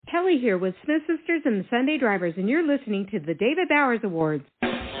Kelly here with Smith Sisters and the Sunday Drivers, and you're listening to the David Bowers Awards.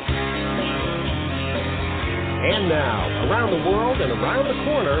 And now, around the world and around the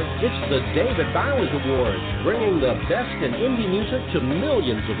corner, it's the David Bowers Awards, bringing the best in indie music to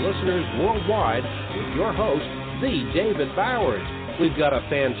millions of listeners worldwide with your host, the David Bowers. We've got a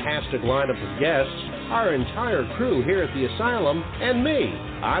fantastic lineup of guests, our entire crew here at the Asylum, and me.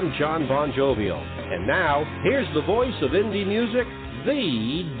 I'm John Bon Jovial. And now, here's the voice of indie music,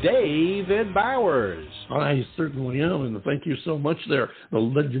 the David Bowers. I certainly am, and thank you so much there, the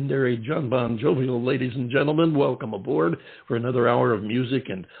legendary John Bon Jovial. Ladies and gentlemen, welcome aboard for another hour of music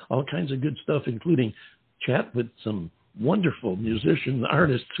and all kinds of good stuff, including chat with some wonderful musicians,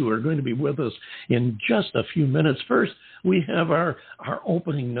 artists who are going to be with us in just a few minutes. First, we have our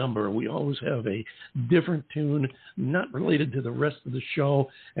opening number. We always have a different tune, not related to the rest of the show,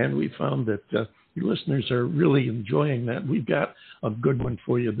 and we found that your listeners are really enjoying that. We've got a good one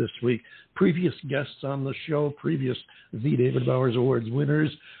for you this week. Previous guests on the show, previous The David Bowers Awards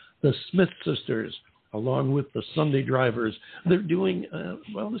winners, the Smith Sisters, along with the Sunday Drivers. They're doing,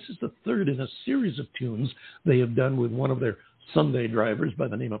 this is the third in a series of tunes they have done with one of their Sunday Drivers by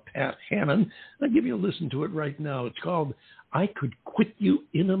the name of Pat Hannon. I'll give you a listen to it right now. It's called I Could Quit You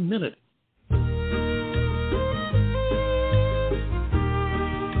in a Minute.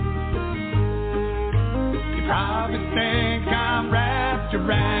 You probably think I'm wrapped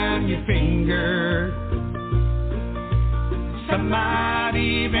around your finger. Some might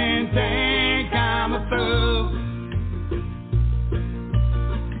even think I'm a fool,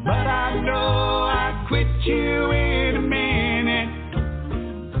 but I know I'd quit you in a minute,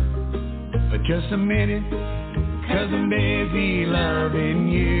 for just a minute, 'cause I'm busy loving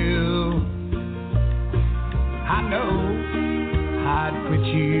you. I know I'd quit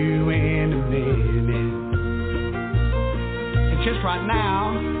you in a minute, and just right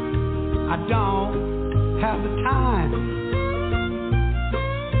now I don't have the time.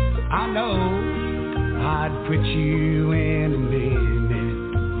 I know I'd quit you in a minute.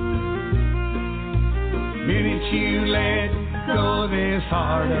 Minute you let go this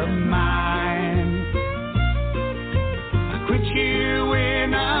heart of mine, I'd quit you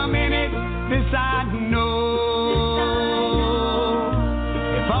in a minute. This I know.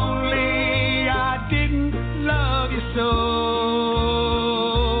 If only I didn't love you so,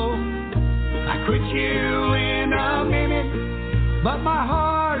 I'd quit you in a minute, but my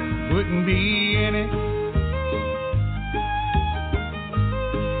heart wouldn't be in it.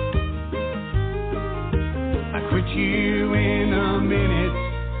 I quit you in a minute,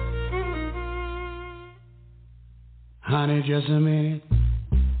 honey, just a minute.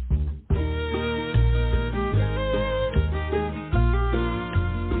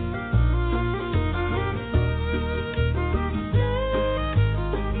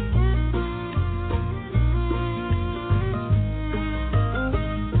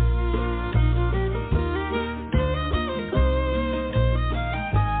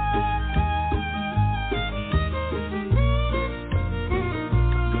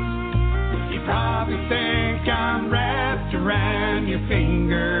 Around your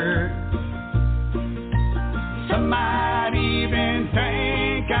finger, some might even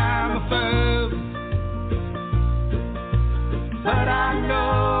think I'm a fool, but I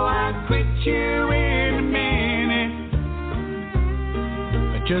know I'd quit you in a minute,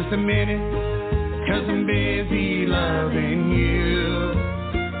 but just a minute, 'cause I'm busy loving you.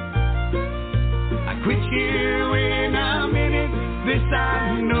 I quit you in a minute, this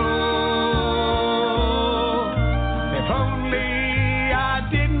I know.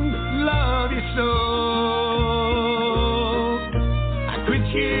 So I quit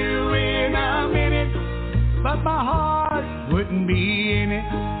you in a minute, but my heart wouldn't be in it.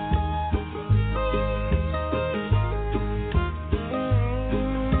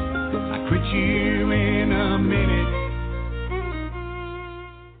 I quit you in a minute,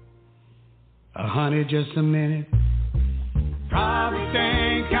 honey, just a minute. Probably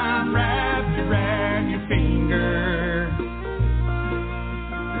think I'm wrapped around your finger.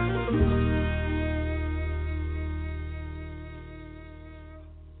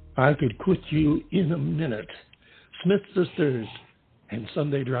 I Could Quit You in a Minute. Smith Sisters and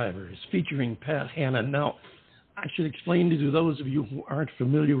Sunday Drivers, featuring Pat Hannon. Now, I should explain to those of you who aren't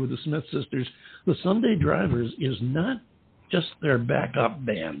familiar with the Smith Sisters, the Sunday Drivers is not just their backup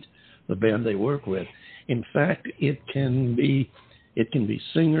band, the band they work with. In fact, it can be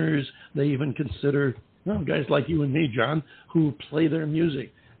singers. They even consider guys like you and me, John, who play their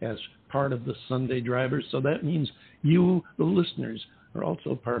music as part of the Sunday Drivers. So that means you, the listeners, are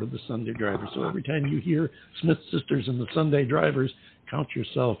also part of the Sunday Drivers. So every time you hear Smith Sisters and the Sunday Drivers, count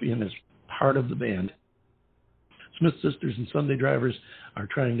yourself in as part of the band. Smith Sisters and Sunday Drivers are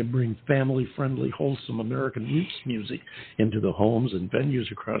trying to bring family-friendly, wholesome American roots music into the homes and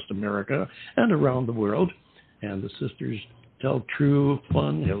venues across America and around the world. And the sisters tell true,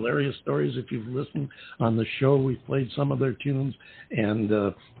 fun, hilarious stories. If you've listened on the show, we've played some of their tunes, and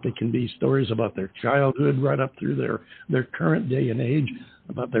they can be stories about their childhood right up through their current day and age,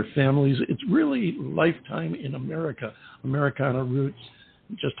 about their families. It's really Lifetime in America, Americana roots,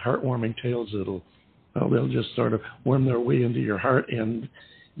 just heartwarming tales they'll just sort of worm their way into your heart, and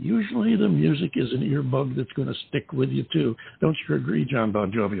usually the music is an earbud that's going to stick with you too. Don't you agree, John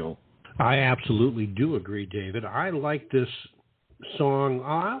Bon Jovial? I absolutely do agree, David. I like this song.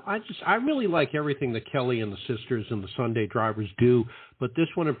 I really like everything that Kelly and the Sisters and the Sunday Drivers do, but this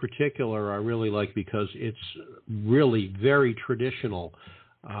one in particular I really like because it's really very traditional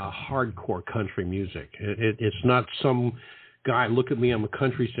hardcore country music. It's not some guy, look at me, I'm a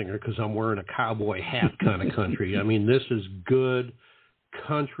country singer because I'm wearing a cowboy hat kind of country. I mean, this is good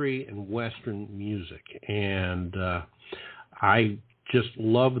country and Western music, and I just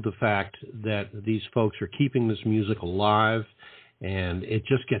love the fact that these folks are keeping this music alive, and it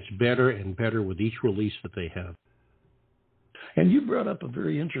just gets better and better with each release that they have. And you brought up a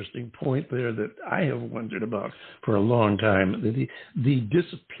very interesting point there that I have wondered about for a long time, the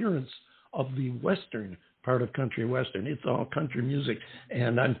disappearance of the Western part of country Western. It's all country music.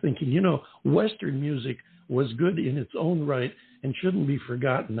 And I'm thinking, Western music was good in its own right and shouldn't be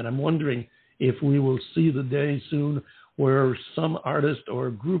forgotten. And I'm wondering if we will see the day soon where some artist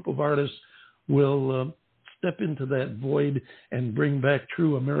or group of artists will step into that void and bring back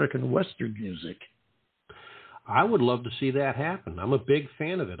true American Western music. I would love to see that happen. I'm a big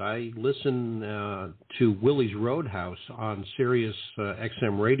fan of it. I listen to Willie's Roadhouse on Sirius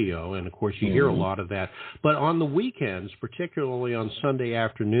XM radio, and, of course, you hear a lot of that. But on the weekends, particularly on Sunday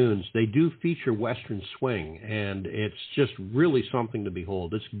afternoons, they do feature Western swing, and it's just really something to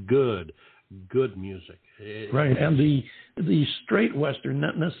behold. It's good music. Right, and the straight Western,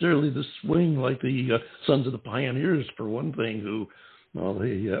 not necessarily the swing like the Sons of the Pioneers, for one thing,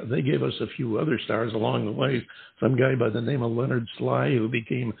 they gave us a few other stars along the way. Some guy by the name of Leonard Sly, who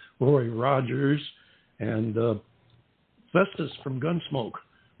became Roy Rogers, and Festus from Gunsmoke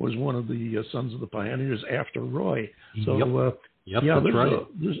was one of the Sons of the Pioneers after Roy. So,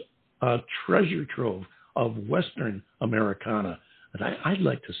 there's a treasure trove of Western Americana that I'd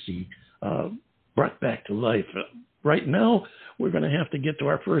like to see brought back to life. Right now, we're going to have to get to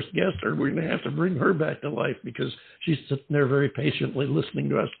our first guest, or we're going to have to bring her back to life because she's sitting there very patiently listening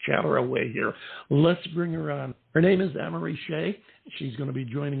to us chatter away here. Let's bring her on. Her name is Ameri Shaye. She's going to be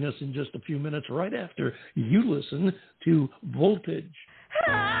joining us in just a few minutes right after you listen to Voltage.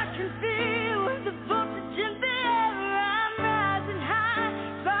 I can feel the voltage in the air. I'm rising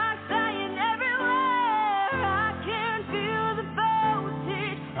high, sparks flying everywhere. I can feel the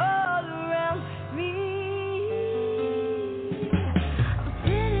voltage all around me. I'm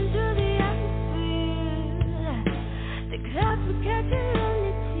spinning through the atmosphere. The clouds were catching on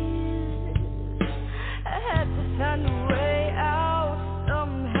the tears. I had to find a way out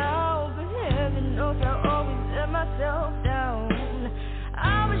somehow, but heaven knows I always let myself down.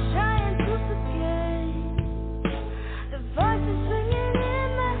 I was trying to forget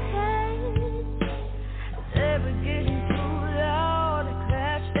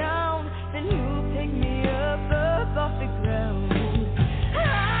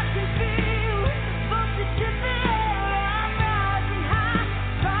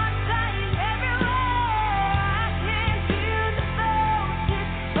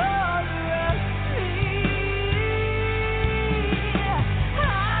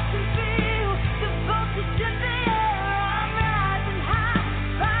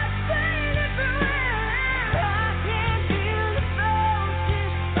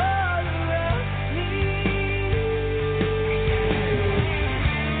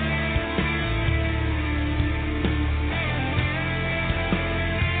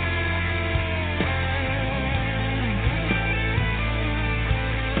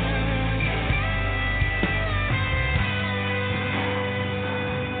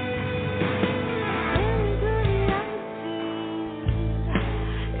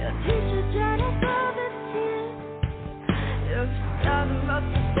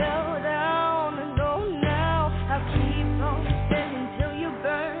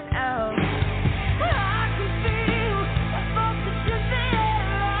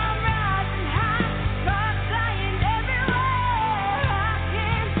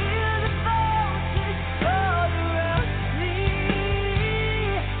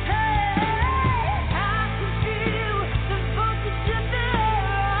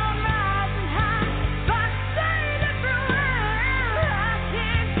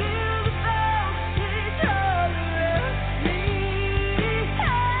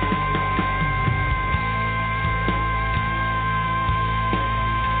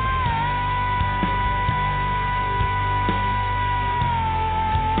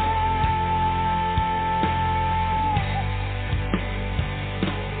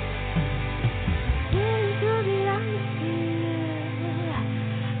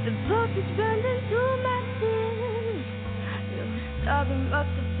descending through my tears. Your stubby must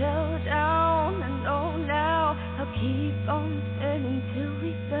have fell down, and oh, now I'll keep on spinning till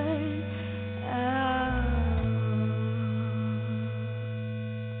we burn out.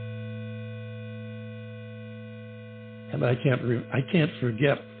 And I can't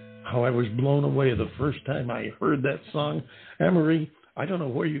forget how I was blown away the first time I heard that song. Ameri, I don't know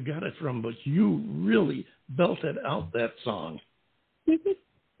where you got it from, but you really belted out that song.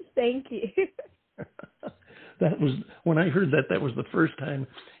 Thank you. That was, when I heard that, that was the first time.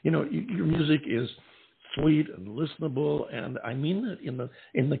 You know, your music is sweet and listenable, and I mean that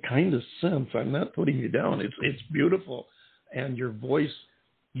in the kindest sense. I'm not putting you down. It's beautiful, and your voice,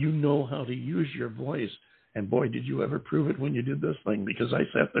 you know how to use your voice. And boy, did you ever prove it when you did this thing, because I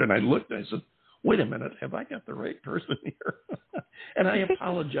sat there and I looked and I said, wait a minute, have I got the right person here? And I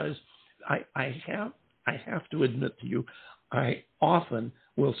apologize. I have to admit to you, I often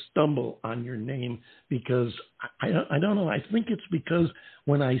will stumble on your name because I don't know. I think it's because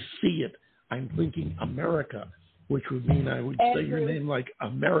when I see it, I'm thinking America, which would mean I would say your name like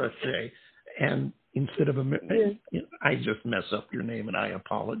Ameri, and instead of I just mess up your name, and I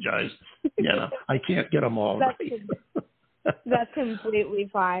apologize. Yeah, I can't get them all right. That's completely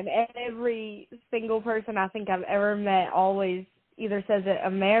fine. Every single person I think I've ever met always either says it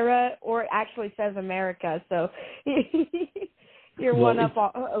Ameri or actually says America. So you're one up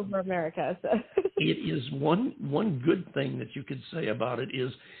over America. So. It is one good thing that you could say about it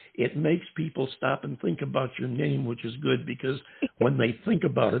is it makes people stop and think about your name, which is good, because when they think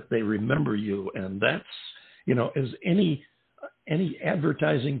about it, they remember you. And that's, you know, as any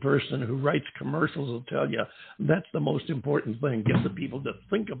advertising person who writes commercials will tell you, that's the most important thing. Get the people to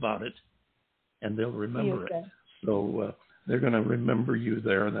think about it, and they'll remember it. So they're going to remember you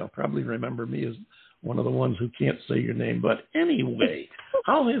there, and they'll probably remember me as one of the ones who can't say your name. But anyway,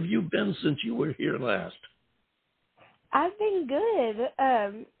 how have you been since you were here last? I've been good.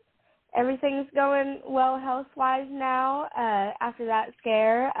 Everything's going well health-wise now after that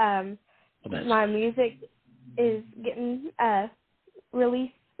scare. My music is getting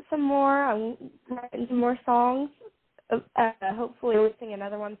released some more. I'm writing some more songs. Hopefully releasing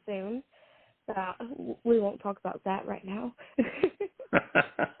another one soon. We won't talk about that right now.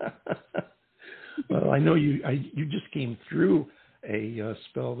 Well, I know you just came through a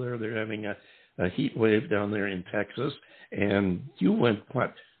spell there. They're having a heat wave down there in Texas, and you went,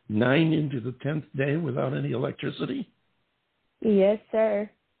 9 into the 10th day without any electricity? Yes, sir.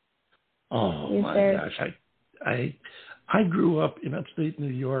 Oh, yes, my sir. Gosh. I grew up in upstate New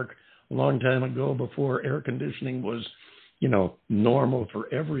York a long time ago before air conditioning was, you know, normal for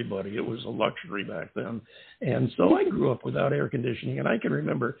everybody. It was a luxury back then. And so I grew up without air conditioning, and I can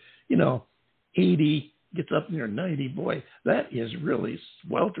remember, you know, 80 gets up near 90. Boy, that is really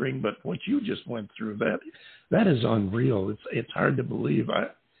sweltering. But what you just went through, that is unreal. It's hard to believe.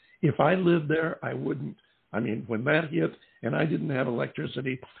 If I lived there, I wouldn't. I mean, when that hit and I didn't have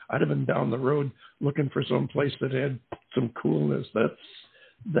electricity, I'd have been down the road looking for some place that had some coolness. That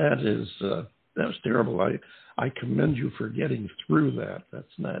was terrible. I commend you for getting through that.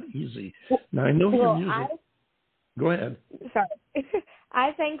 That's not easy. Now, I know your music. Go ahead. Sorry.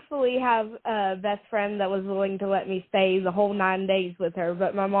 I thankfully have a best friend that was willing to let me stay the whole 9 days with her,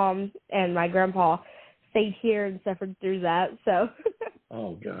 but my mom and my grandpa stayed here and suffered through that. So.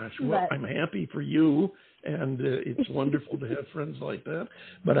 Oh gosh. Well, I'm happy for you, and it's wonderful to have friends like that.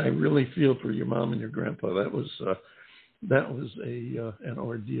 But I really feel for your mom and your grandpa. That was an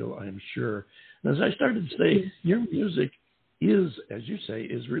ordeal, I'm sure. And as I started to say, your music is, as you say,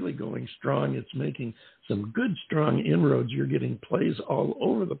 is really going strong. It's making some good, strong inroads. You're getting plays all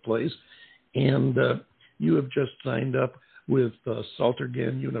over the place. And you have just signed up with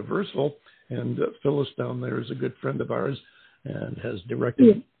Saltergan Universal. And Phyllis down there is a good friend of ours and has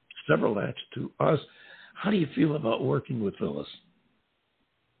directed several acts to us. How do you feel about working with Phyllis?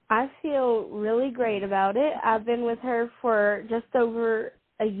 I feel really great about it. I've been with her for just over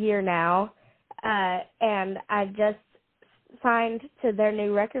a year now. And I just signed to their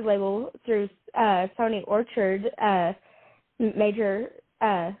new record label through Sony Orchard, major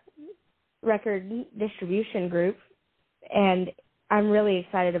record distribution group, and I'm really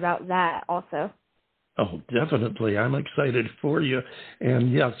excited about that also. Oh, definitely. I'm excited for you.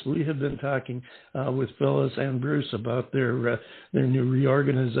 And yes, we have been talking with Phyllis and Bruce about their new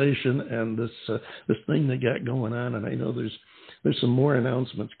reorganization and this thing they got going on. And I know there's some more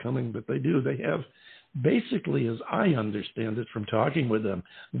announcements coming, but they have basically, as I understand it from talking with them,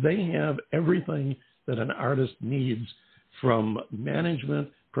 they have everything that an artist needs, from management,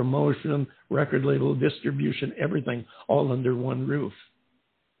 promotion, record label, distribution, everything, all under one roof.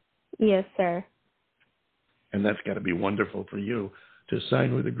 Yes, sir. And that's got to be wonderful for you to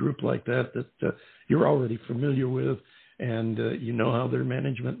sign with a group like that you're already familiar with, and you know how their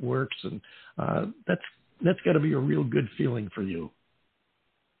management works, and that's got to be a real good feeling for you.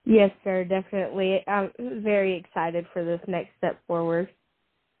 Yes, sir, definitely. I'm very excited for this next step forward.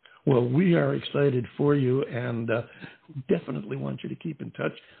 Well, we are excited for you, and definitely want you to keep in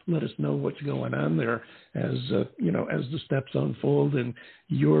touch. Let us know what's going on there as as the steps unfold and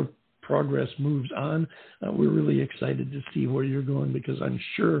your progress moves on. We're really excited to see where you're going, because I'm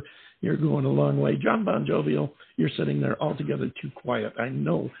sure you're going a long way. John Bon Jovial, you're sitting there altogether too quiet. I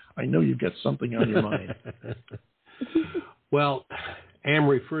know you've got something on your mind. Well,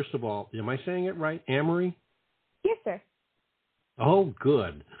 Ameri, first of all, am I saying it right? Ameri? Yes, sir. Oh,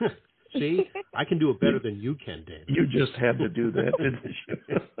 good. See, I can do it better than you can, David. You just had to do that, didn't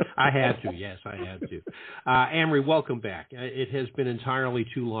you? I had to, yes, I had to. Ameri, welcome back. It has been entirely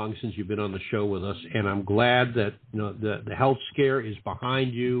too long since you've been on the show with us, and I'm glad that the health scare is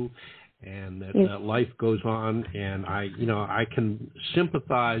behind you, and that life goes on. And I can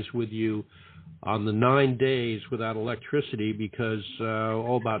sympathize with you on the 9 days without electricity, because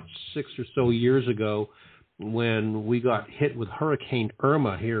about 6 or so years ago, when we got hit with Hurricane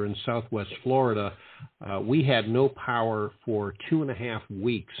Irma here in southwest Florida, we had no power for 2.5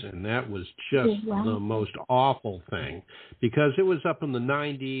 weeks, and that was just the most awful thing, because it was up in the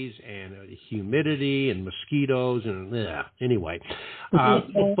 90s and humidity and mosquitoes and anyway.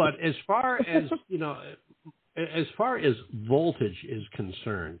 But as far as as far as voltage is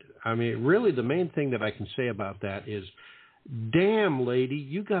concerned, I mean, really the main thing that I can say about that is, damn, lady,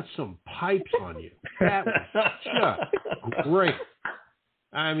 you got some pipes on you. That was just great.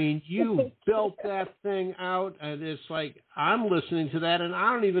 I mean, you built that thing out, and it's like, I'm listening to that, and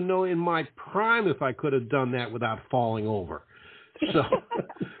I don't even know in my prime if I could have done that without falling over. So,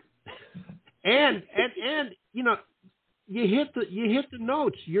 and you hit the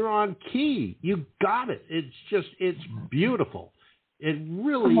notes. You're on key. You got it. It's beautiful. It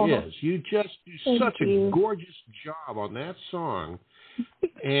really is. You just do such a gorgeous job on that song.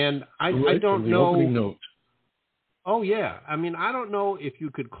 And I don't know. Oh, yeah. I mean, I don't know if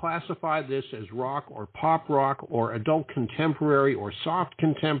you could classify this as rock or pop rock or adult contemporary or soft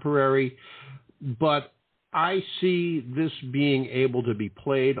contemporary, but I see this being able to be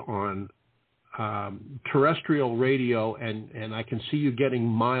played on terrestrial radio, and I can see you getting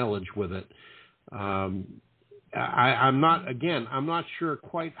mileage with it. I'm not sure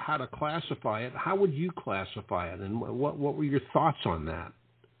quite how to classify it. How would you classify it, and what were your thoughts on that?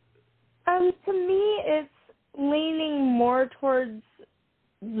 To me, it's leaning more towards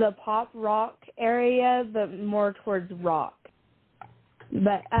the pop rock area, but more towards rock.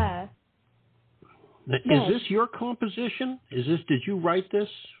 But is this your composition? Did you write this?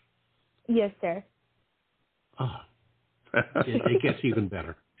 Yes, sir. Oh, it gets even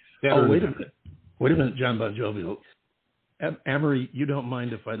better. Wait a minute, John Bon Jovial. Ameri, you don't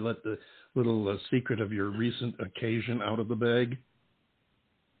mind if I let the little secret of your recent occasion out of the bag?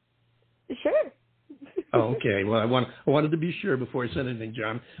 Sure. Okay. Well, I wanted to be sure before I said anything,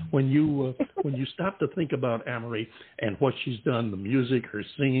 John. When you stop to think about Ameri and what she's done, the music, her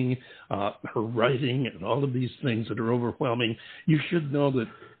singing, her writing, and all of these things that are overwhelming, you should know that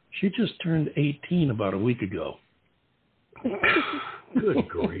she just turned 18 about a week ago. Good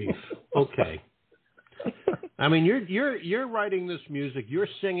grief. Okay. I mean, you're writing this music, you're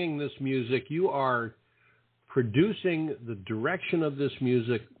singing this music, you are producing the direction of this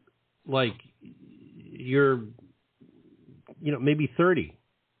music like you're, maybe 30.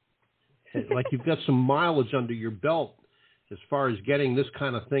 Like you've got some mileage under your belt as far as getting this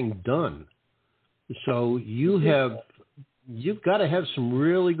kind of thing done. So you've got to have some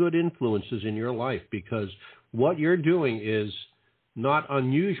really good influences in your life, because what you're doing is not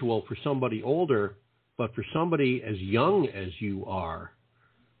unusual for somebody older, but for somebody as young as you are.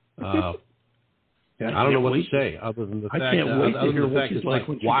 I don't know what to say other than the fact that... I can't wait to hear what she's like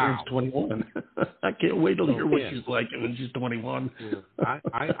when she turns 21. I can't wait to hear what she's like when she's 21.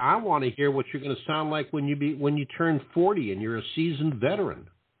 I want to hear what you're going to sound like when you turn 40 and you're a seasoned veteran.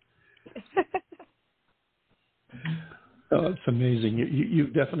 Oh, it's amazing.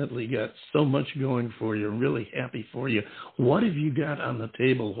 You've definitely got so much going for you. Really happy for you. What have you got on the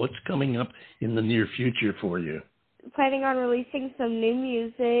table? What's coming up in the near future for you? Planning on releasing some new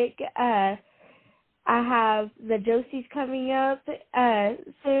music. I have the Josies coming up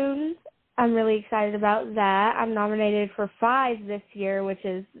soon. I'm really excited about that. I'm nominated for 5 this year, which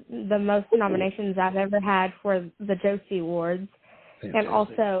is the most nominations I've ever had for the Josie Awards. Fantastic. And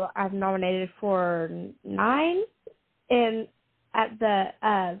also I'm nominated for 9. And at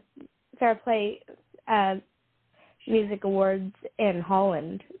the Fair Play Music Awards in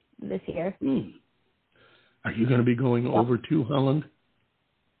Holland this year. Are you going to be going over to Holland?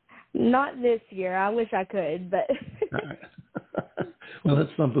 Not this year. I wish I could, but... Well,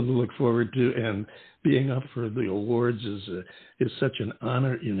 that's something to look forward to, and being up for the awards is such an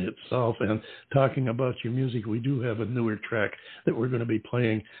honor in itself. And talking about your music, we do have a newer track that we're going to be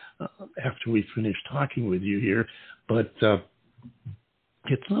playing after we finish talking with you here. But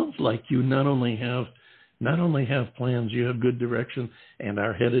it sounds like you not only have plans, you have good direction and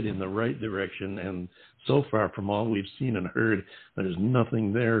are headed in the right direction. And so far, from all we've seen and heard, there's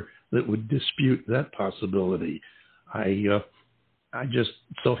nothing there that would dispute that possibility. I'm just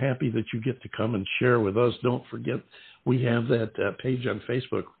so happy that you get to come and share with us. Don't forget, we have that page on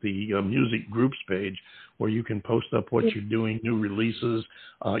Facebook, the music groups page, where you can post up what you're doing, new releases,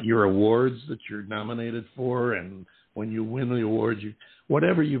 your awards that you're nominated for, and when you win the awards,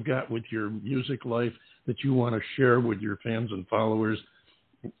 whatever you've got with your music life that you want to share with your fans and followers,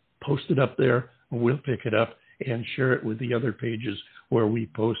 post it up there, and we'll pick it up and share it with the other pages where we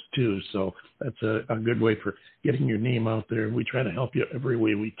post too. So that's a good way for getting your name out there. We try to help you every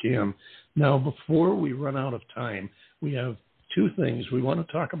way we can. Now, before we run out of time, we have two things. We want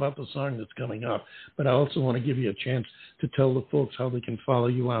to talk about the song that's coming up, but I also want to give you a chance to tell the folks how they can follow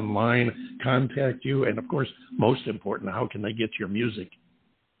you online, contact you, and of course, most important, how can they get your music?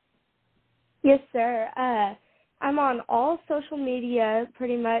 Yes, sir. I'm on all social media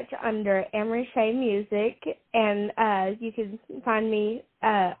pretty much under Ameri Shaye Music, and you can find me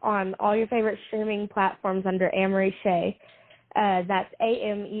on all your favorite streaming platforms under Ameri Shaye. That's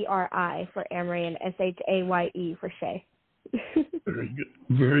Ameri for Ameri and Shaye for Shaye. Very good.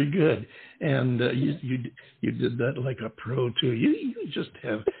 Very good. And you did that like a pro too. You just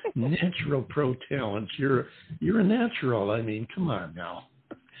have natural pro talents. You're a natural. I mean, come on now.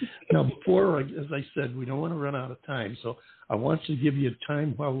 Now, before, as I said, we don't want to run out of time, so I want to give you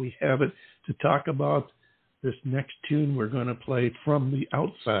time while we have it to talk about this next tune we're going to play, From the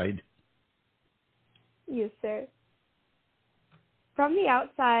Outside. Yes, sir. From the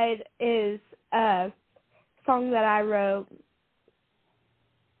Outside is a song that I wrote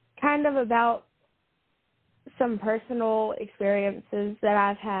kind of about some personal experiences that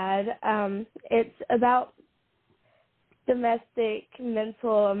I've had. It's about domestic,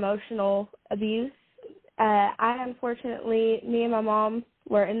 mental, emotional abuse. Unfortunately, me and my mom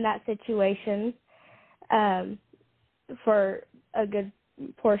were in that situation for a good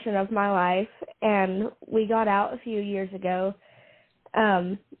portion of my life, and we got out a few years ago.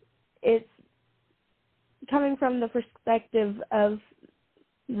 It's coming from the perspective of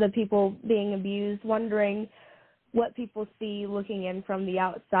the people being abused, wondering what people see looking in from the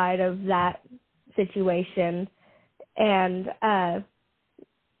outside of that situation, and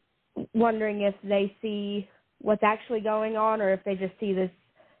wondering if they see what's actually going on or if they just see this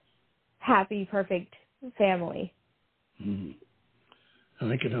happy, perfect family.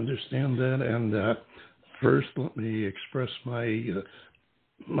 I can understand that. And first, let me express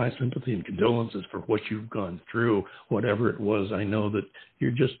my sympathy and condolences for what you've gone through, whatever it was. I know that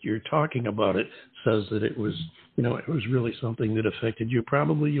you're talking about it says that it was, it was really something that affected you.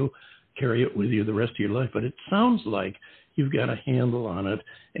 Probably you'll carry it with you the rest of your life, but it sounds like you've got a handle on it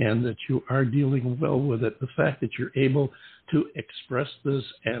and that you are dealing well with it. The fact that you're able to express this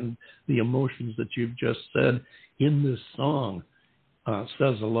and the emotions that you've just said in this song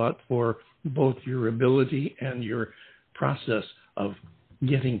says a lot for both your ability and your process of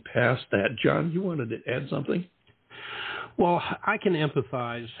getting past that. John, you wanted to add something? Well, I can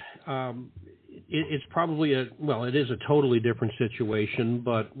empathize. It's probably it is a totally different situation,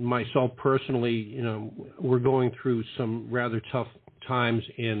 but myself personally, we're going through some rather tough times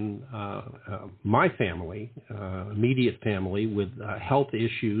in my family, immediate family, with health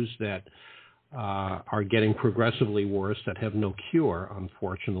issues that are getting progressively worse, that have no cure,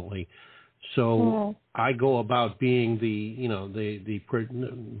 unfortunately. So I go about being the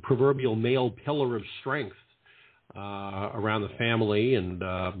proverbial male pillar of strength around the family, and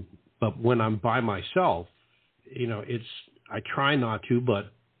but when I'm by myself, I try not to,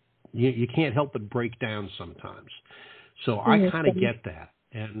 but you can't help but break down sometimes. So I kind of get that,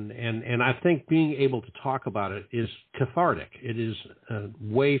 and I think being able to talk about it is cathartic. It is a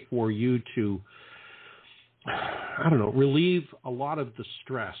way for you to, relieve a lot of the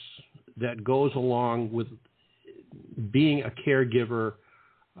stress that goes along with being a caregiver,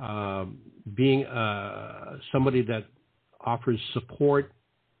 being somebody that offers support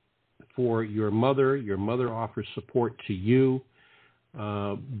for your mother offers support to you.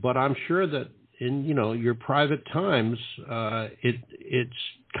 But I'm sure that in your private times, it's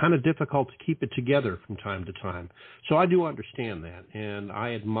kind of difficult to keep it together from time to time. So I do understand that, and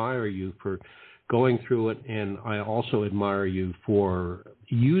I admire you for going through it, and I also admire you for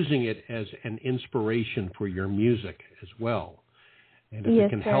using it as an inspiration for your music as well. And if it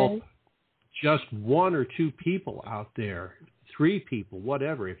can help just one or two people out there, 3 people,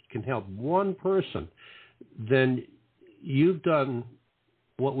 whatever, if it can help one person, then you've done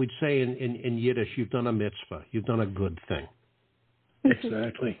what we'd say in Yiddish, you've done a mitzvah. You've done a good thing.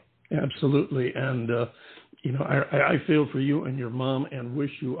 Exactly. Absolutely. And, I feel for you and your mom and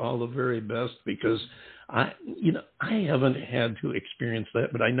wish you all the very best, because I haven't had to experience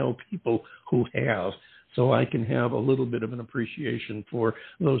that, but I know people who have, so I can have a little bit of an appreciation for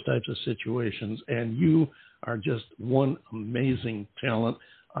those types of situations. And you are just one amazing talent.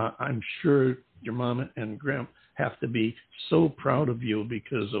 I'm sure your mom and Grandma have to be so proud of you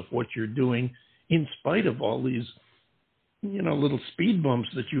because of what you're doing, in spite of all these, little speed bumps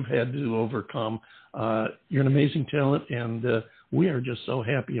that you've had to overcome. You're an amazing talent, and we are just so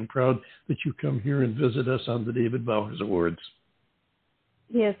happy and proud that you come here and visit us on the David Bowers Awards.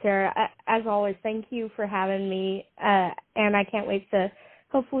 Yes, sir. As always, thank you for having me, and I can't wait to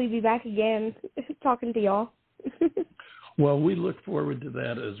hopefully be back again talking to y'all. Well, we look forward to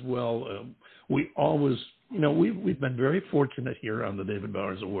that as well. We always, we've been very fortunate here on the David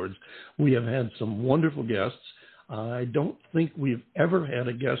Bowers Awards. We have had some wonderful guests. I don't think we've ever had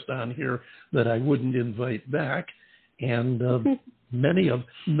a guest on here that I wouldn't invite back, and many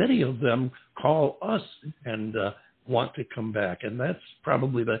of them call us and want to come back, and that's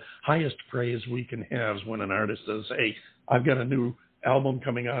probably the highest praise we can have, is when an artist says, "Hey, I've got a new album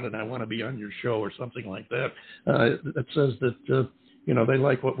coming out and I want to be on your show," or something like that. That says that they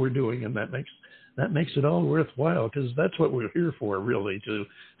like what we're doing, and that makes it all worthwhile, because that's what we're here for, really, to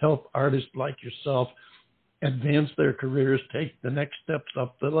help artists like yourself advance their careers, take the next steps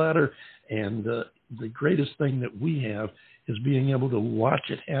up the ladder. And the greatest thing that we have is being able to watch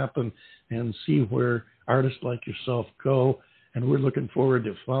it happen and see where artists like yourself go. And we're looking forward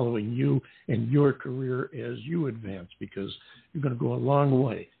to following you and your career as you advance, because you're going to go a long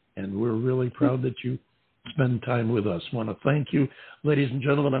way. And we're really proud that you spend time with us. I want to thank you. Ladies and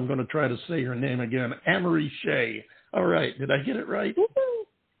gentlemen, I'm going to try to say your name again. Ameri Shaye. All right. Did I get it right?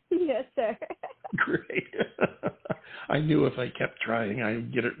 Yes, sir. Great. I knew if I kept trying,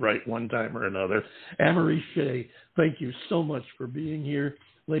 I'd get it right one time or another. Ameri Shaye, thank you so much for being here.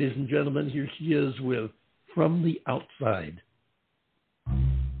 Ladies and gentlemen, here she is with From the Outside.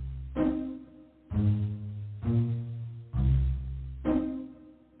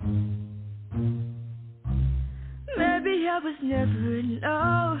 Maybe I was never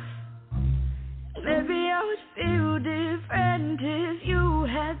enough. Maybe I would feel different if you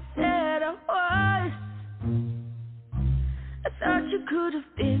had said I was. I thought you could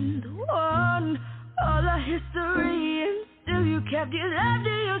have been the one. All our history, and still you kept your love to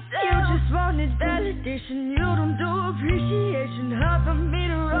yourself. You just wanted validation, you don't do appreciation. Hard for me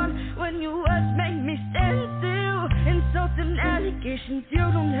to run when your words make me stand still. Insults and allegations, you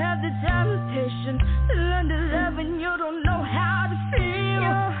don't have the time or patience to learn to love, and you don't know how to feel.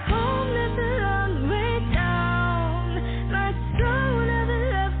 You're homeless and long way down. My soul never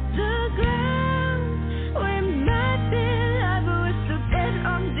left the ground. We might be alive, but we're still dead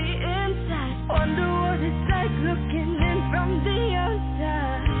on the inside. Wonder what it's like looking in from the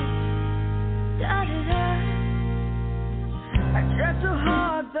outside. Da-da-da. I tried so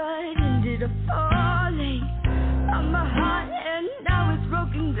hard, but ended up falling on my heart, and now it's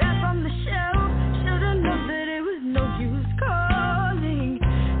broken glass on the shelf. Should've known that it was no use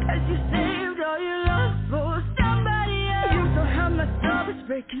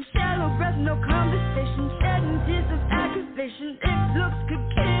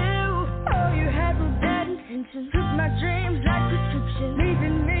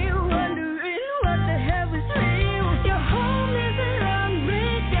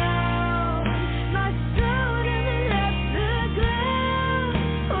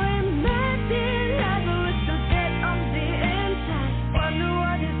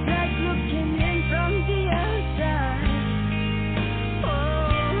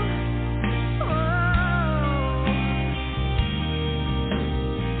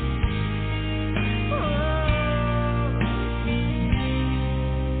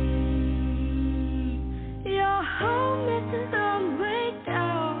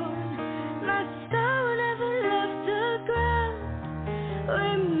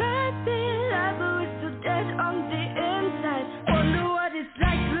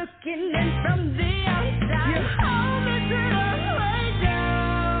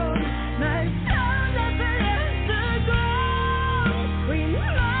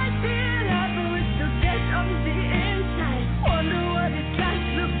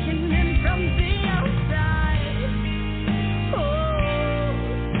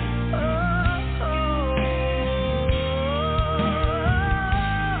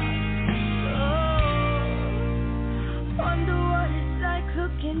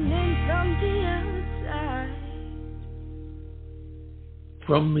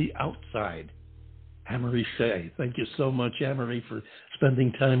From the Outside, Ameri Shaye. Thank you so much, Ameri, for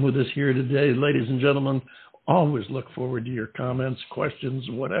spending time with us here today. Ladies and gentlemen, always look forward to your comments, questions,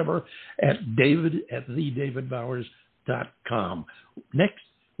 whatever, at TheDavidBowersAwards.com. Next,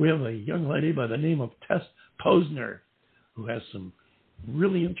 we have a young lady by the name of Tess Posner, who has some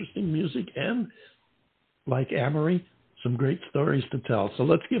really interesting music and, like Ameri, some great stories to tell. So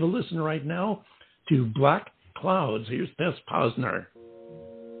let's give a listen right now to Black Clouds. Here's Tess Posner.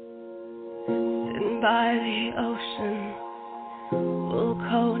 Sitting by the ocean, full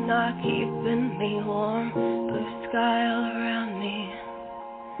coat not keeping me warm, blue sky all around me,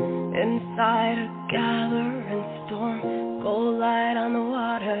 inside a gathering storm, gold light on the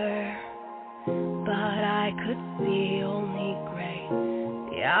water, but I could see only gray,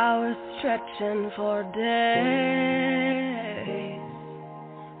 the hours stretching for days.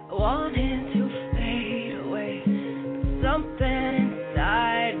 I wanted to fade away, but something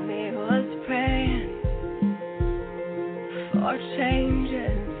inside me was praying for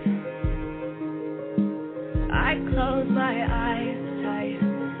changes. I close my eyes tight,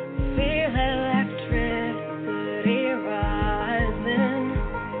 feel electricity rising.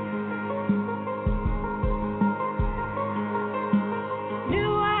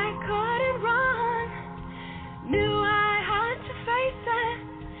 Knew I couldn't run, knew I had to face it,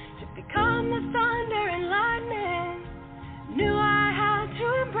 to become the thunder and lightning. Knew I had to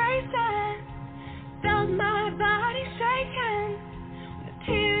embrace it, felt my body shaking. When the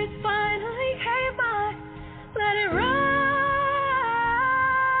tears finally came, I let it ride.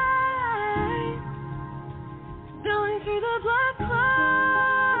 Going through the black cloud,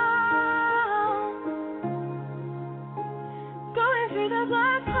 going through the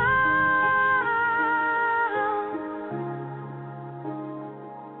black cloud.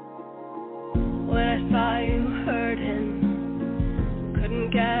 When I saw you hurting, couldn't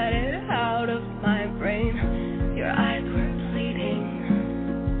get it out of my brain. Your eyes were bleeding.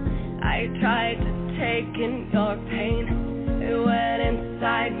 I tried to take in your pain. It went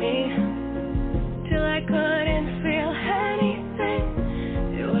inside me till I couldn't feel anything.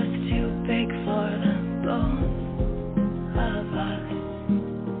 It was too big for the both of us.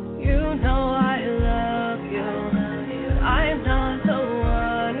 You know I love you. I'm not the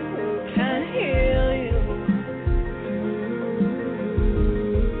one who can heal you.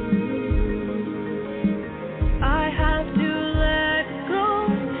 I have to let go,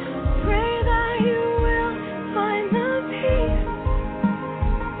 pray that you will find the peace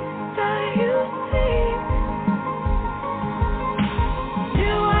that you seek.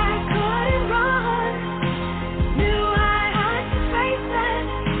 Knew I couldn't run, knew I had to face it,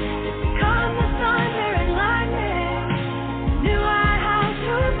 to become the thunder and lightning. Knew I had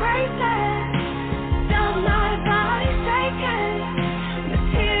to embrace it, felt my body shaking. When the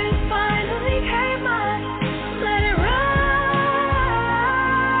tears finally came, I let it ride.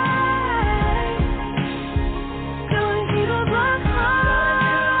 Going through the black cloud,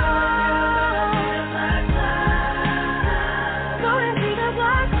 going through the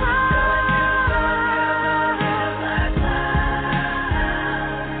black cloud.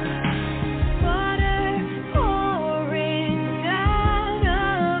 Water pouring out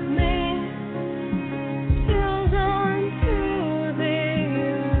of me, spilled onto the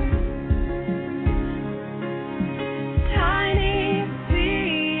earth. Tiny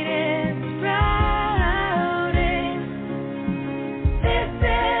seed is sprouting. This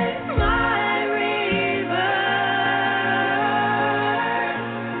is my rebirth.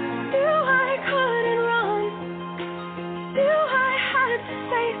 Knew I couldn't run, knew I had to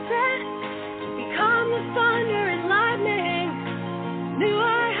face it, to become the thunder and lightning. Knew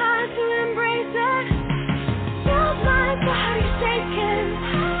I had to embrace it, felt my body shaking.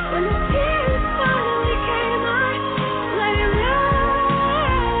 When the tears finally came, I let it ride.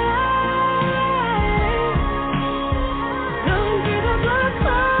 Going through the black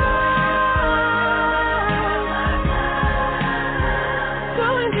cloud,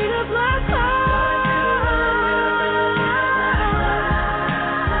 going through the black cloud,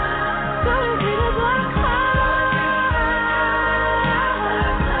 going through the black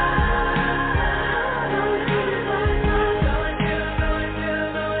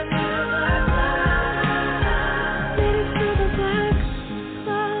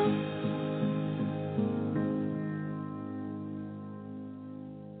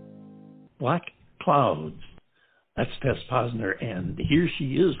Black Clouds. That's Tess Posner, and here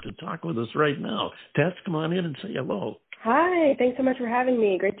she is to talk with us right now. Tess, come on in and say hello. Hi, thanks so much for having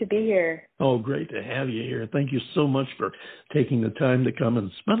me. Great to be here. Oh, great to have you here. Thank you so much for taking the time to come and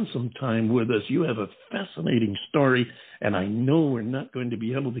spend some time with us. You have a fascinating story, and I know we're not going to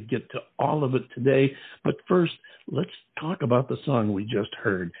be able to get to all of it today. But first, let's talk about the song we just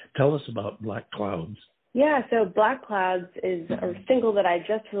heard. Tell us about Black Clouds. Yeah, so Black Clouds is a single that I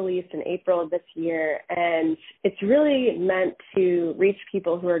just released in April of this year, and it's really meant to reach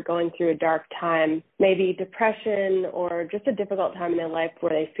people who are going through a dark time, maybe depression or just a difficult time in their life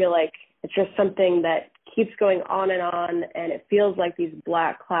where they feel like it's just something that keeps going on, and it feels like these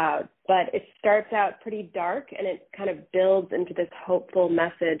black clouds. But it starts out pretty dark, and it kind of builds into this hopeful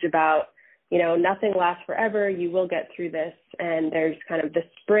message about, you know, nothing lasts forever, you will get through this, and there's kind of the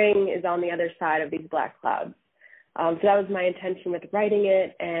spring is on the other side of these black clouds. So that was my intention with writing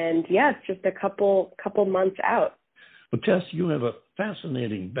it, and yeah, it's just a couple months out. Well, Tess, you have a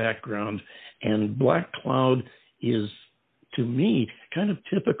fascinating background, and Black Cloud is, to me, kind of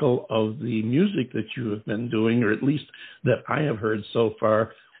typical of the music that you have been doing, or at least that I have heard so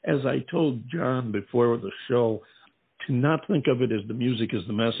far. As I told John before the show, to not think of it as the music is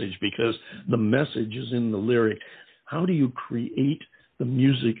the message, because the message is in the lyric. How do you create the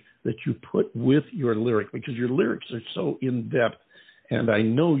music that you put with your lyric? Because your lyrics are so in-depth, and I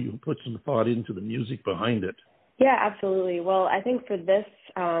know you put some thought into the music behind it. Yeah, absolutely. Well, I think for this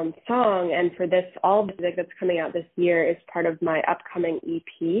song and for this, all the music that's coming out this year is part of my upcoming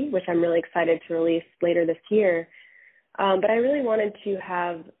EP, which I'm really excited to release later this year. But I really wanted to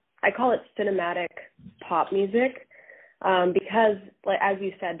have, I call it cinematic pop music. Because, like, as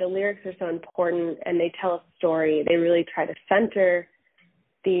you said, the lyrics are so important and they tell a story. They really try to center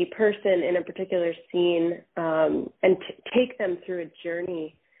the person in a particular scene and take them through a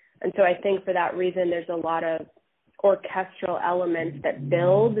journey. And so I think for that reason, there's a lot of orchestral elements that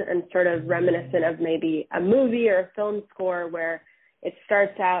build and sort of reminiscent of maybe a movie or a film score where it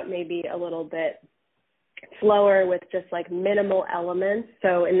starts out maybe a little bit slower with just like minimal elements.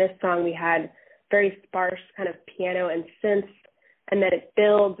 So in this song, we had very sparse kind of piano and synths, and then it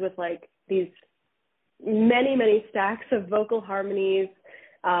builds with like these many, many stacks of vocal harmonies,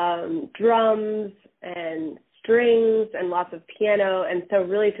 drums and strings and lots of piano. And so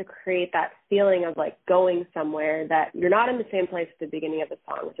really to create that feeling of like going somewhere, that you're not in the same place at the beginning of the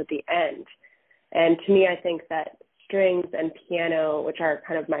song, it's at the end. And to me, I think that strings and piano, which are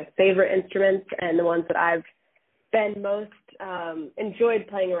kind of my favorite instruments and the ones that I've been most enjoyed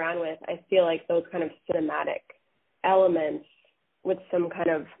playing around with, I feel like those kind of cinematic elements with some kind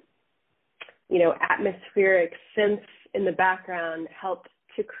of, you know, atmospheric synths in the background helped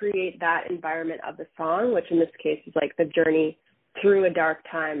to create that environment of the song, which in this case is like the journey through a dark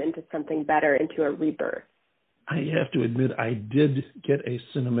time into something better, into a rebirth. I have to admit, I did get a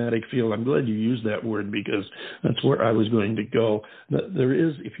cinematic feel. I'm glad you used that word, because that's where I was going to go. There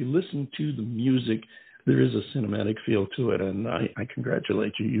is, if you listen to the music, there is a cinematic feel to it, and I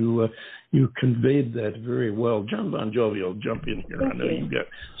congratulate you. You conveyed that very well. John Bon Jovi will jump in here. I know you've got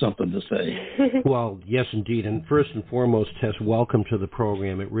something to say. Well, yes, indeed. And first and foremost, Tess, welcome to the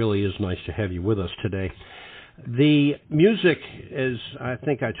program. It really is nice to have you with us today. The music, as I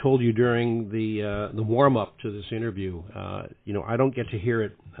think I told you during the warm-up to this interview, you know, I don't get to hear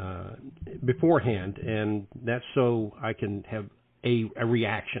it beforehand, and that's so I can have a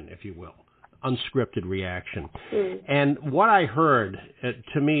reaction, if you will. Unscripted reaction. And what I heard,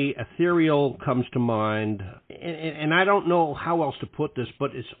 to me, ethereal comes to mind, and I don't know how else to put this,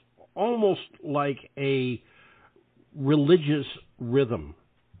 but it's almost like a religious rhythm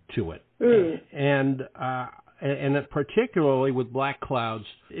to it. And particularly with Black Clouds,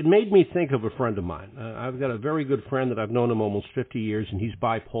 it made me think of a friend of mine. I've got a very good friend that I've known him almost 50 years, and he's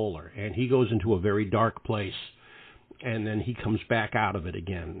bipolar, and he goes into a very dark place. And then he comes back out of it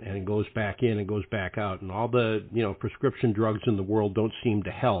again, and goes back in and goes back out. And all the, you know, prescription drugs in the world don't seem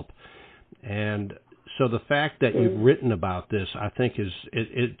to help. And so the fact that you've written about this, I think,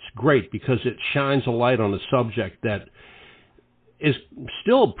 it's great, because it shines a light on a subject that is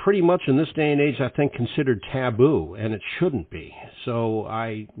still pretty much in this day and age, I think, considered taboo, and it shouldn't be. So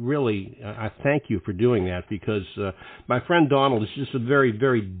I thank you for doing that, because my friend Donald is just a very,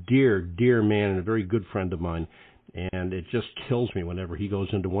 very dear man and a very good friend of mine. And it just kills me whenever he goes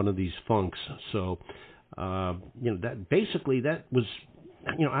into one of these funks. So, you know, that was,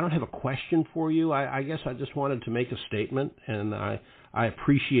 you know, I don't have a question for you. I guess I just wanted to make a statement, and I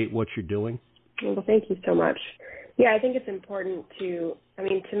appreciate what you're doing. Well, thank you so much. Yeah, I think it's important to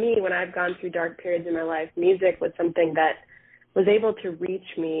me, when I've gone through dark periods in my life, music was something that was able to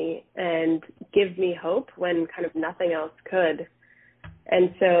reach me and give me hope when kind of nothing else could.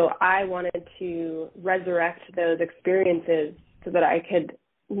 And so I wanted to resurrect those experiences so that I could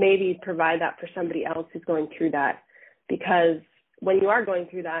maybe provide that for somebody else who's going through that. Because when you are going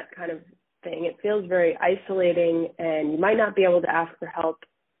through that kind of thing, it feels very isolating, and you might not be able to ask for help.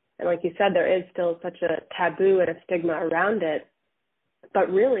 And like you said, there is still such a taboo and a stigma around it. But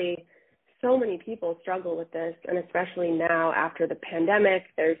really, so many people struggle with this, and especially now after the pandemic,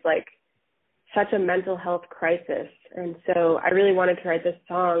 there's like such a mental health crisis. And so I really wanted to write this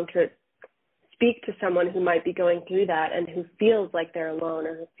song to speak to someone who might be going through that and who feels like they're alone,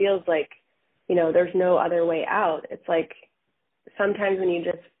 or who feels like, you know, there's no other way out. It's like sometimes when you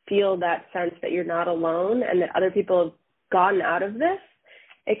just feel that sense that you're not alone and that other people have gotten out of this,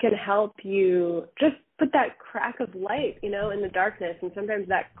 it can help you just put that crack of light, you know, in the darkness. And sometimes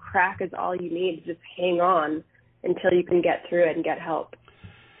that crack is all you need to just hang on until you can get through it and get help.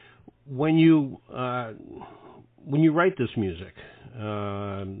 When you write this music,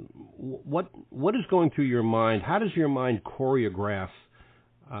 what is going through your mind? How does your mind choreograph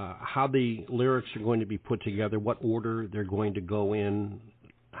how the lyrics are going to be put together, what order they're going to go in?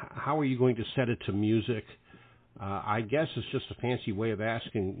 How are you going to set it to music? I guess it's just a fancy way of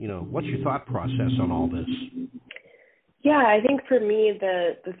asking, you know, what's your thought process on all this? Yeah, I think for me,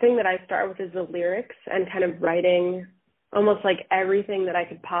 the thing that I start with is the lyrics and kind of writing almost like everything that I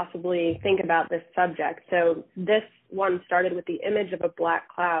could possibly think about this subject. So this one started with the image of a black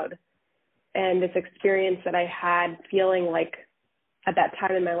cloud and this experience that I had feeling like at that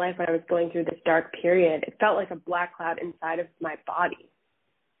time in my life when I was going through this dark period, it felt like a black cloud inside of my body.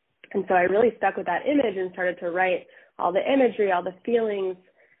 And so I really stuck with that image and started to write all the imagery, all the feelings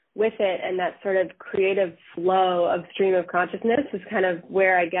with it, and that sort of creative flow of stream of consciousness is kind of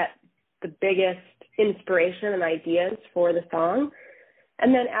where I get the biggest inspiration and ideas for the song.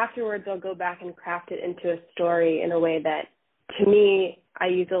 And then afterwards, I'll go back and craft it into a story in a way that, to me, I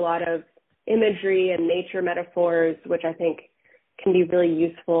use a lot of imagery and nature metaphors, which I think can be really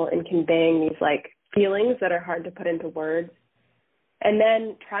useful in conveying these like feelings that are hard to put into words. And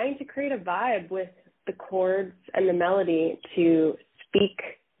then trying to create a vibe with the chords and the melody to speak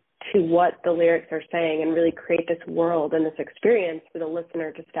to what the lyrics are saying and really create this world and this experience for the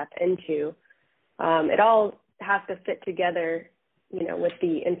listener to step into. It all has to fit together, you know, with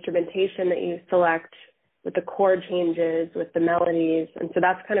the instrumentation that you select, with the chord changes, with the melodies. And so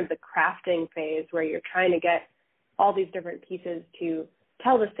that's kind of the crafting phase where you're trying to get all these different pieces to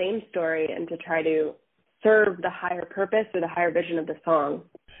tell the same story and to try to serve the higher purpose or the higher vision of the song.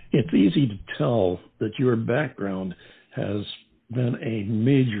 It's easy to tell that your background has been a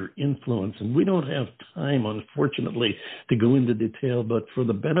major influence, and we don't have time, unfortunately, to go into detail, but for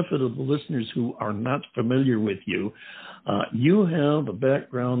the benefit of the listeners who are not familiar with you, you have a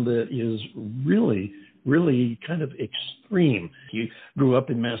background that is really kind of extreme. You grew up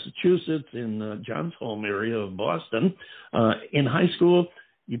in Massachusetts, in John's home area of Boston. In high school,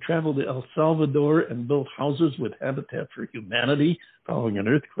 you traveled to El Salvador and built houses with Habitat for Humanity following an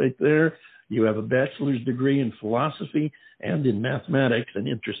earthquake there. You have a bachelor's degree in philosophy and in mathematics, an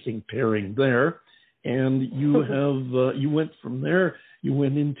interesting pairing there. And you have you went from there, you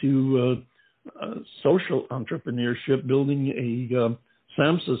went into social entrepreneurship, building a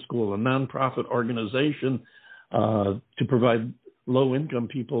SAMHSA school, a nonprofit organization to provide low-income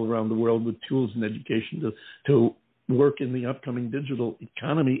people around the world with tools and education to work in the upcoming digital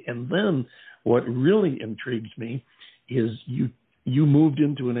economy. And then what really intrigues me is you moved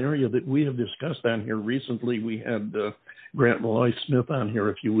into an area that we have discussed on here recently. We had Grant Malloy Smith on here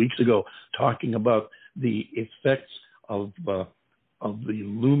a few weeks ago talking about the effects of the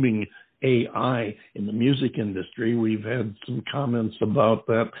looming AI in the music industry. We've had some comments about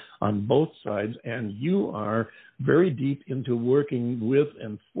that on both sides, and you are very deep into working with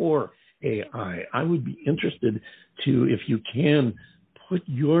and for AI. I would be interested to, if you can, put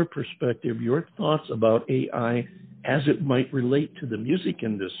your perspective, your thoughts about AI as it might relate to the music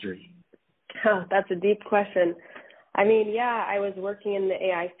industry. Oh, that's a deep question. I mean, yeah, I was working in the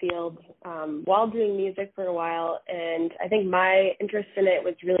AI field while doing music for a while, and I think my interest in it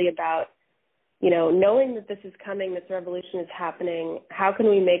was really about, you know, knowing that this is coming, this revolution is happening, how can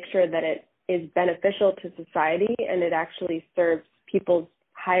we make sure that it is beneficial to society and it actually serves people's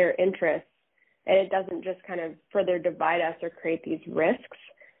higher interests, and it doesn't just kind of further divide us or create these risks,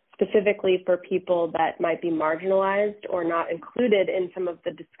 specifically for people that might be marginalized or not included in some of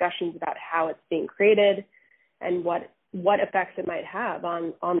the discussions about how it's being created and what effects it might have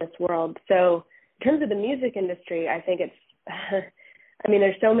on this world. So in terms of the music industry, I think it's, I mean,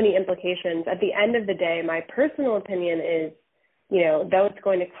 there's so many implications. At the end of the day, my personal opinion is, you know, though it's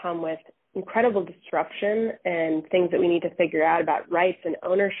going to come with incredible disruption and things that we need to figure out about rights and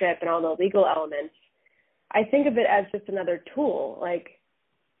ownership and all the legal elements, I think of it as just another tool. Like,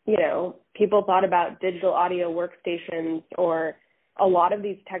 you know, people thought about digital audio workstations or a lot of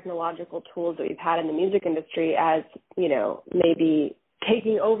these technological tools that we've had in the music industry as, you know, maybe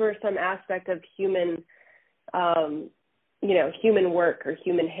taking over some aspect of human, you know, human work or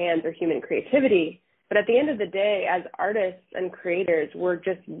human hands or human creativity. But at the end of the day, as artists and creators, we're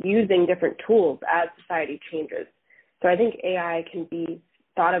just using different tools as society changes. So I think AI can be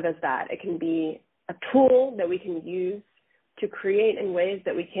thought of as that. It can be a tool that we can use to create in ways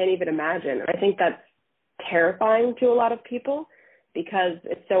that we can't even imagine. And I think that's terrifying to a lot of people because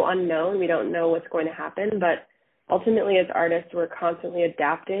it's so unknown. We don't know what's going to happen. But ultimately, as artists, we're constantly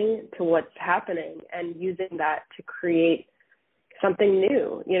adapting to what's happening and using that to create something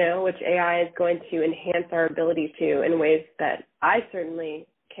new, you know, which AI is going to enhance our ability to in ways that I certainly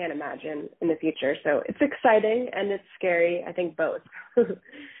can't imagine in the future. So it's exciting and it's scary. I think both.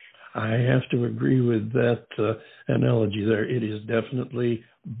 I have to agree with that analogy there. It is definitely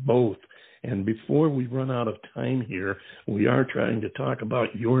both. And before we run out of time here, we are trying to talk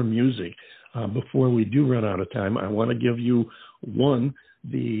about your music. Before we do run out of time, I want to give you, one,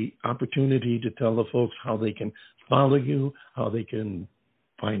 the opportunity to tell the folks how they can follow you, how they can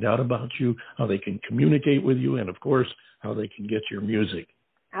find out about you, how they can communicate with you, and, of course, how they can get your music.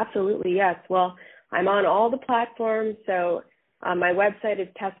 Absolutely, yes. Well, I'm on all the platforms, so my website is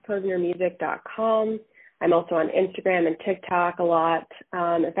tessposnermusic.com. I'm also on Instagram and TikTok a lot.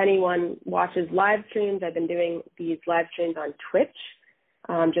 If anyone watches live streams, I've been doing these live streams on Twitch,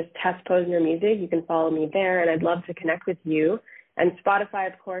 just Tess Posner Music. You can follow me there, and I'd love to connect with you. And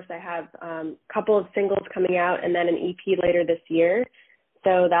Spotify, of course, I have a couple of singles coming out and then an EP later this year.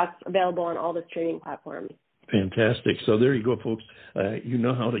 So that's available on all the streaming platforms. Fantastic. So there you go, folks. You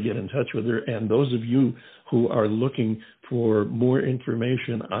know how to get in touch with her. And those of you who are looking for more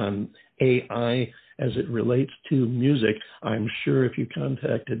information on AI as it relates to music, I'm sure if you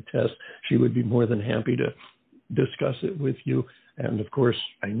contacted Tess, she would be more than happy to discuss it with you. And, of course,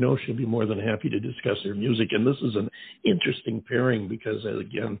 I know she'll be more than happy to discuss her music. And this is an interesting pairing because,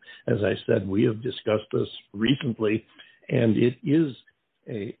 again, as I said, we have discussed this recently, and it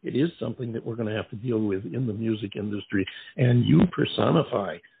is something that we're going to have to deal with in the music industry. And you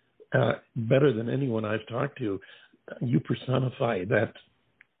personify, better than anyone I've talked to, you personify that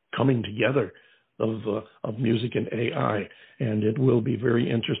coming together of music and AI. And it will be very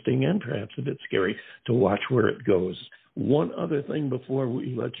interesting and perhaps a bit scary to watch where it goes. One other thing before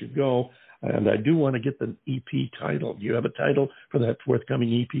we let you go, and I do want to get the EP title. Do you have a title for that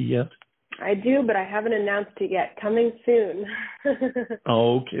forthcoming EP yet? I do, but I haven't announced it yet. Coming soon.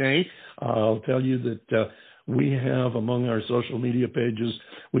 Okay. I'll tell you that we have among our social media pages,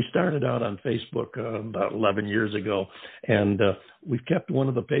 we started out on Facebook about 11 years ago, and we've kept one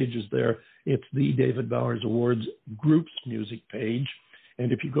of the pages there. It's the David Bowers Awards Groups Music page.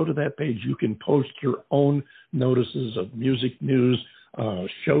 And if you go to that page, you can post your own notices of music news,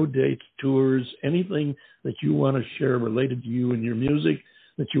 show dates, tours, anything that you want to share related to you and your music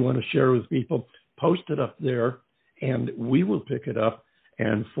that you want to share with people. Post it up there, and we will pick it up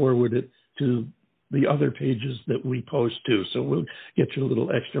and forward it to the other pages that we post to. So we'll get you a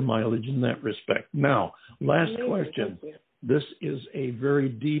little extra mileage in that respect. Now, last question. This is a very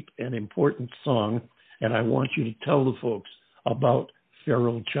deep and important song, and I want you to tell the folks about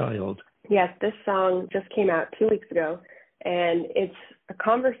Feral Child. Yes, this song just came out 2 weeks ago, and it's a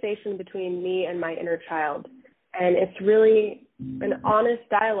conversation between me and my inner child. And it's really an honest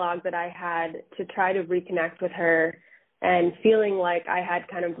dialogue that I had to try to reconnect with her, and feeling like I had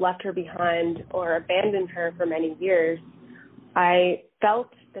kind of left her behind or abandoned her for many years. I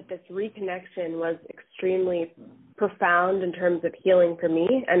felt that this reconnection was extremely profound in terms of healing for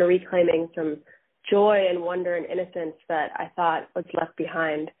me and reclaiming some joy and wonder and innocence that I thought was left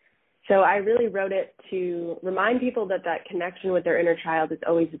behind. So I really wrote it to remind people that that connection with their inner child is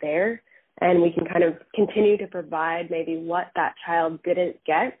always there, and we can kind of continue to provide maybe what that child didn't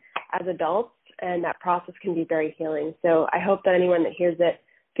get as adults, and that process can be very healing. So I hope that anyone that hears it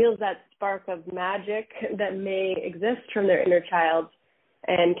feels that spark of magic that may exist from their inner child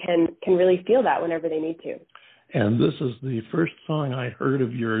and can really feel that whenever they need to. And this is the first song I heard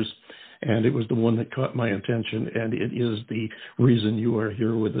of yours, and it was the one that caught my attention, and it is the reason you are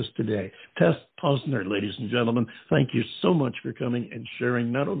here with us today. Tess Posner, ladies and gentlemen, thank you so much for coming and sharing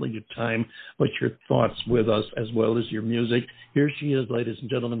not only your time, but your thoughts with us, as well as your music. Here she is, ladies and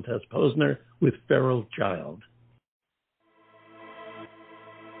gentlemen, Tess Posner with Feral Child.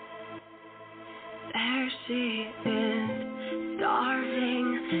 There she is,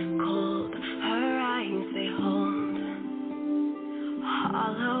 starving, cold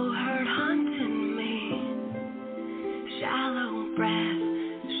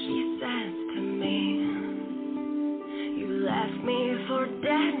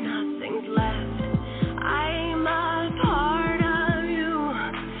dead, nothing's left. I'm a part of you.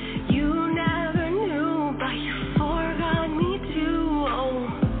 You never knew, but you forgot me too. Oh,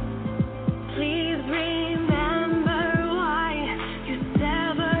 please remember why you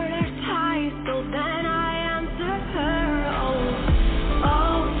severed our ties. So then I answered her.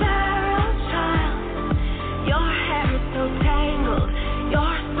 Oh, feral child, your hair is so tangled,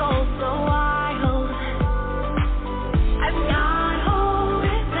 your soul so wild. I'm not whole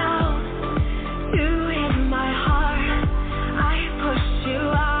without you in my heart. I pushed you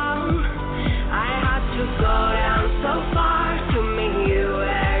out. I had to go down so far to meet you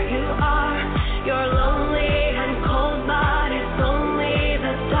where you are. You're lonely and cold, but it's only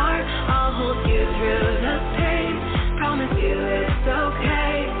the start. I'll hold you through the pain. Promise you it's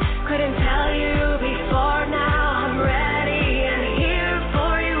okay. Couldn't tell you before, now I'm ready and here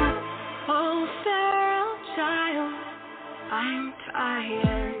for you. Oh, feral child, I'm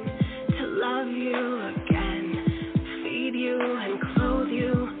trying to love you again, feed you and clothe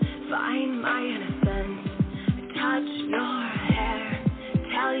you, find my innocence, touch your hair,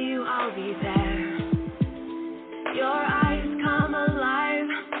 tell you I'll be there. Your eyes come alive,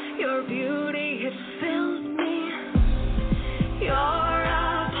 your beauty, it fills me. You're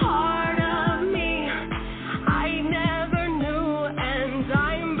a part of me I never knew, and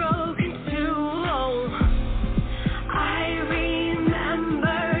I'm broken too. Oh, I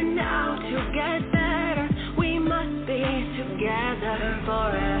remember now. To get better, we must be together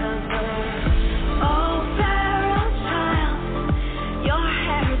forever. Oh, feral child, your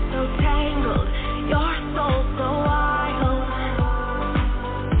hair is so tangled, your soul so wild.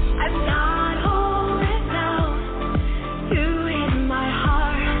 I'm not whole without you in my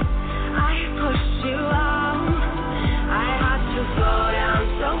heart. I pushed you out. I had to go down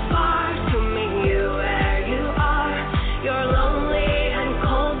so far to meet you where you are. You're lonely and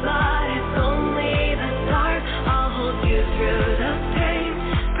cold, but it's only the start. I'll hold you through the pain.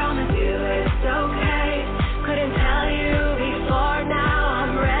 Promise you it's okay. Couldn't tell you before, now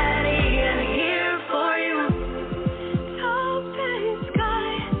I'm ready and here for you. Open sky,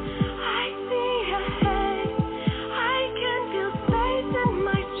 I see ahead. I can feel space in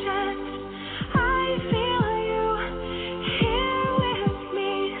my chest. I feel you here with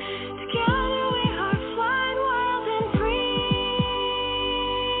me. Together we are flying wild and free.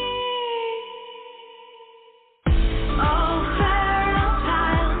 Oh, feral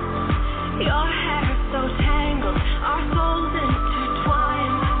child, your hair is so tangled, our souls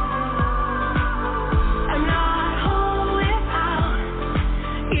intertwined. I'm not whole without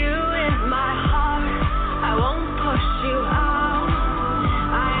you in my heart. I won't push you out.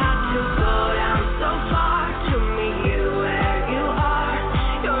 I had to go down so far to meet you where you are.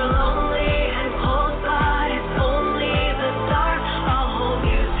 You're lonely and cold, but it's only the start. I'll hold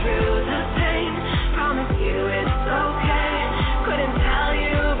you through the pain. Promise you it's okay. Couldn't tell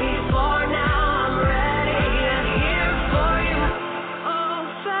you before, now I'm ready and here for you. Oh,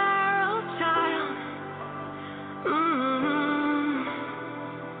 feral child.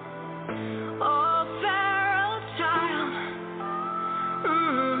 Oh, feral child.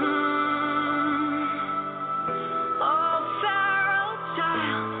 Oh, feral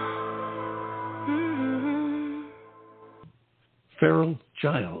child. Feral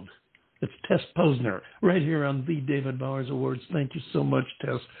Child. It's Tess Posner right here on the David Bowers Awards. Thank you so much,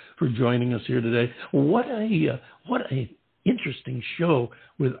 Tess, for joining us here today. What a interesting show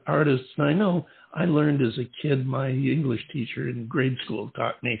with artists. I know I learned as a kid, my English teacher in grade school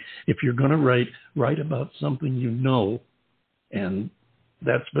taught me, if you're going to write about something you know, and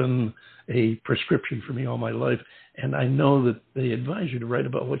that's been a prescription for me all my life. And I know that they advise you to write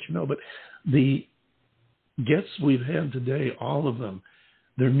about what you know, but the guests we've had today, all of them,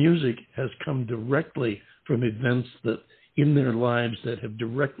 their music has come directly from events that in their lives that have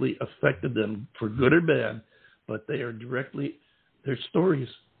directly affected them for good or bad, but they are directly, their stories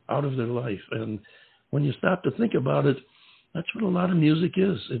out of their life. And when you stop to think about it, that's what a lot of music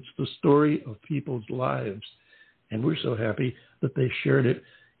is. It's the story of people's lives. And we're so happy that they shared it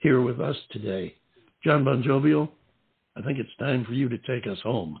here with us today. John Bon Jovial, I think it's time for you to take us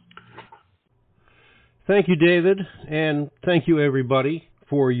home. Thank you, David, and thank you, everybody,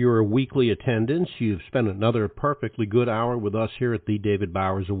 for your weekly attendance. You've spent another perfectly good hour with us here at the David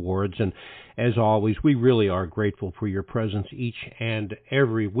Bowers Awards, and as always, we really are grateful for your presence each and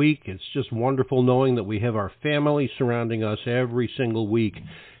every week. It's just wonderful knowing that we have our family surrounding us every single week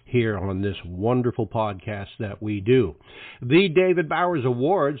here on this wonderful podcast that we do. The David Bowers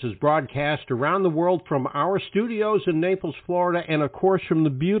Awards is broadcast around the world from our studios in Naples, Florida, and of course from the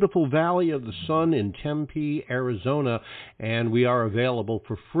beautiful Valley of the Sun in Tempe, Arizona, and we are available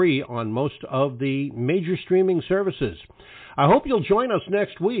for free on most of the major streaming services. I hope you'll join us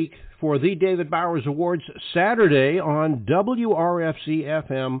next week for the David Bowers Awards Saturday on WRFC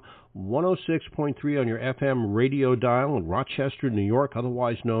FM 106.3 on your FM radio dial in Rochester, New York,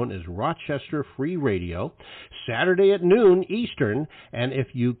 otherwise known as Rochester Free Radio, Saturday at noon Eastern. And if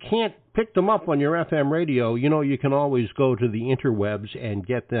you can't pick them up on your FM radio, you know you can always go to the interwebs and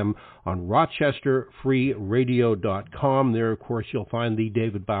get them on rochesterfreeradio.com. There, of course, you'll find the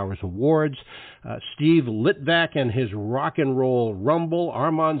David Bowers Awards, Steve Litvak and his Rock and Roll Rumble,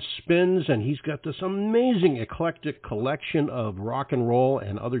 Armand Spins, and he's got this amazing eclectic collection of rock and roll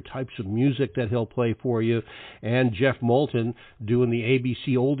and other types of music that he'll play for you, and Jeff Moulton doing the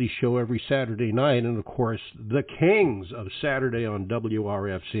ABC Oldies show every Saturday night, and of course the Kings of Saturday on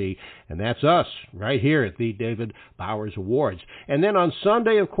WRFC, and that's us right here at the David Bowers Awards. And then on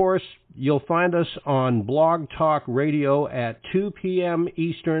Sunday, of course, you'll find us on Blog Talk Radio at 2 p.m.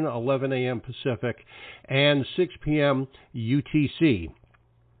 Eastern, 11 a.m. Pacific, and 6 p.m. UTC.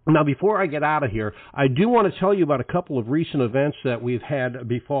 Now, before I get out of here, I do want to tell you about a couple of recent events that we've had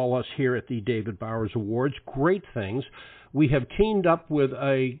befall us here at the David Bowers Awards. Great things. We have teamed up with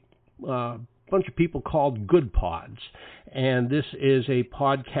a bunch of people called Good Pods, and this is a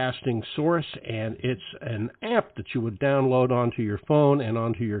podcasting source, and it's an app that you would download onto your phone and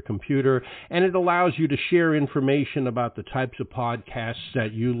onto your computer, and it allows you to share information about the types of podcasts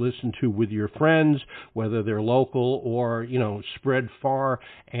that you listen to with your friends, whether they're local or, spread far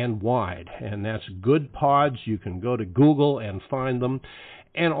and wide. And that's Good Pods. You can go to Google and find them.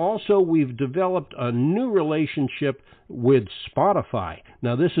 And also, we've developed a new relationship with Spotify.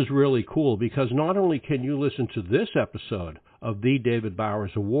 Now, this is really cool because not only can you listen to this episode of the David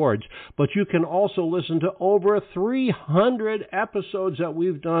Bowers Awards, but you can also listen to over 300 episodes that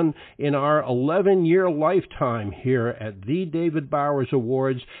we've done in our 11-year lifetime here at the David Bowers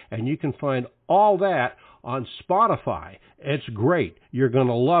Awards, and you can find all that on Spotify. It's great. You're going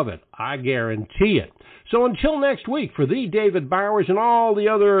to love it. I guarantee it. So until next week, for the David Bowers and all the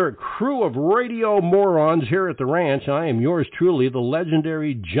other crew of radio morons here at the ranch, I am yours truly, the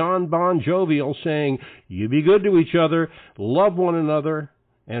legendary John Bon Jovial, saying, you be good to each other, love one another,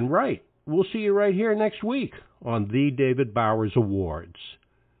 and we'll see you right here next week on the David Bowers Awards.